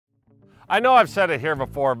I know I've said it here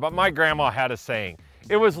before, but my grandma had a saying.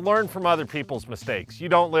 It was learn from other people's mistakes. You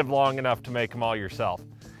don't live long enough to make them all yourself.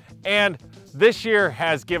 And this year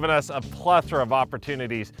has given us a plethora of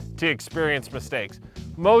opportunities to experience mistakes.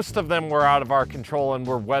 Most of them were out of our control and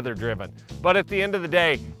were weather driven. But at the end of the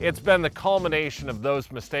day, it's been the culmination of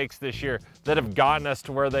those mistakes this year that have gotten us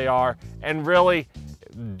to where they are and really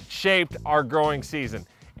shaped our growing season.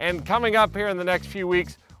 And coming up here in the next few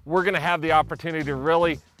weeks, we're gonna have the opportunity to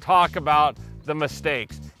really talk about the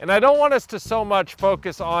mistakes. And I don't want us to so much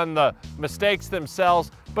focus on the mistakes themselves,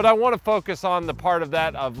 but I want to focus on the part of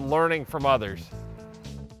that of learning from others.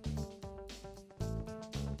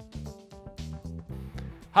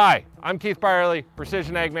 Hi, I'm Keith Byerly,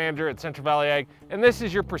 Precision Ag Manager at Central Valley Ag, and this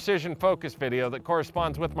is your Precision Focus video that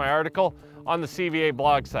corresponds with my article on the CVA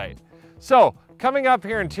blog site. So, coming up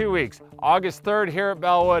here in 2 weeks, August 3rd here at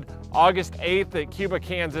Bellwood, August 8th at Cuba,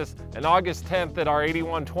 Kansas, and August 10th at our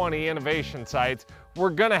 8120 innovation sites,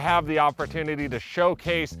 we're gonna have the opportunity to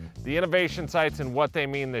showcase the innovation sites and what they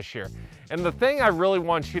mean this year. And the thing I really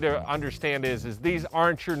want you to understand is these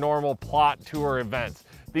aren't your normal plot tour events.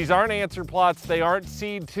 These aren't answer plots, they aren't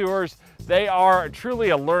seed tours, they are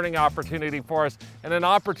truly a learning opportunity for us and an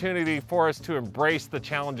opportunity for us to embrace the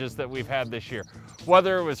challenges that we've had this year.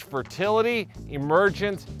 Whether it was fertility,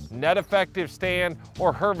 emergence, net effective stand,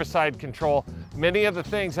 or herbicide control, many of the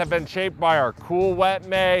things have been shaped by our cool, wet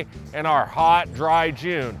May and our hot, dry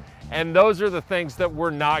June. And those are the things that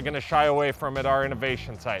we're not gonna shy away from at our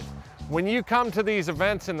innovation sites. When you come to these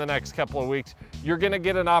events in the next couple of weeks, you're gonna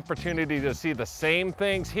get an opportunity to see the same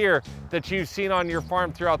things here that you've seen on your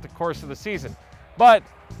farm throughout the course of the season. But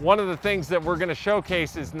one of the things that we're gonna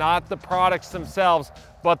showcase is not the products themselves,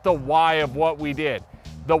 but the why of what we did.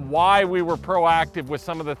 The why we were proactive with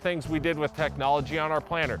some of the things we did with technology on our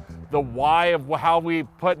planter. The why of how we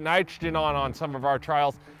put nitrogen on some of our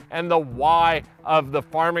trials, and the why of the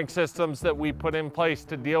farming systems that we put in place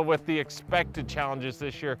to deal with the expected challenges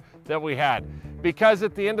this year that we had. Because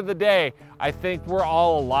at the end of the day, I think we're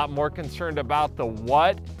all a lot more concerned about the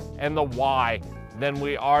what and the why than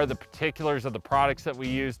we are the particulars of the products that we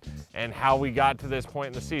used and how we got to this point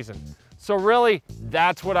in the season. So really,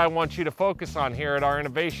 that's what I want you to focus on here at our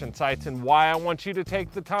innovation sites and why I want you to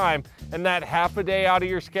take the time and that half a day out of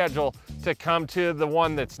your schedule to come to the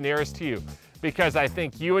one that's nearest to you. Because I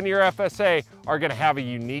think you and your FSA are gonna have a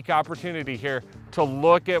unique opportunity here to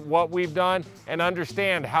look at what we've done and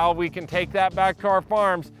understand how we can take that back to our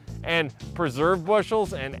farms and preserve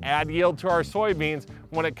bushels and add yield to our soybeans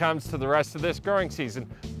when it comes to the rest of this growing season,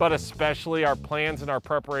 but especially our plans and our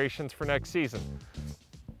preparations for next season.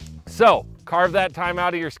 So carve that time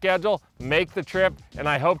out of your schedule, make the trip, and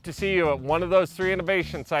I hope to see you at one of those 3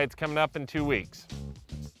 innovation sites coming up in 2 weeks.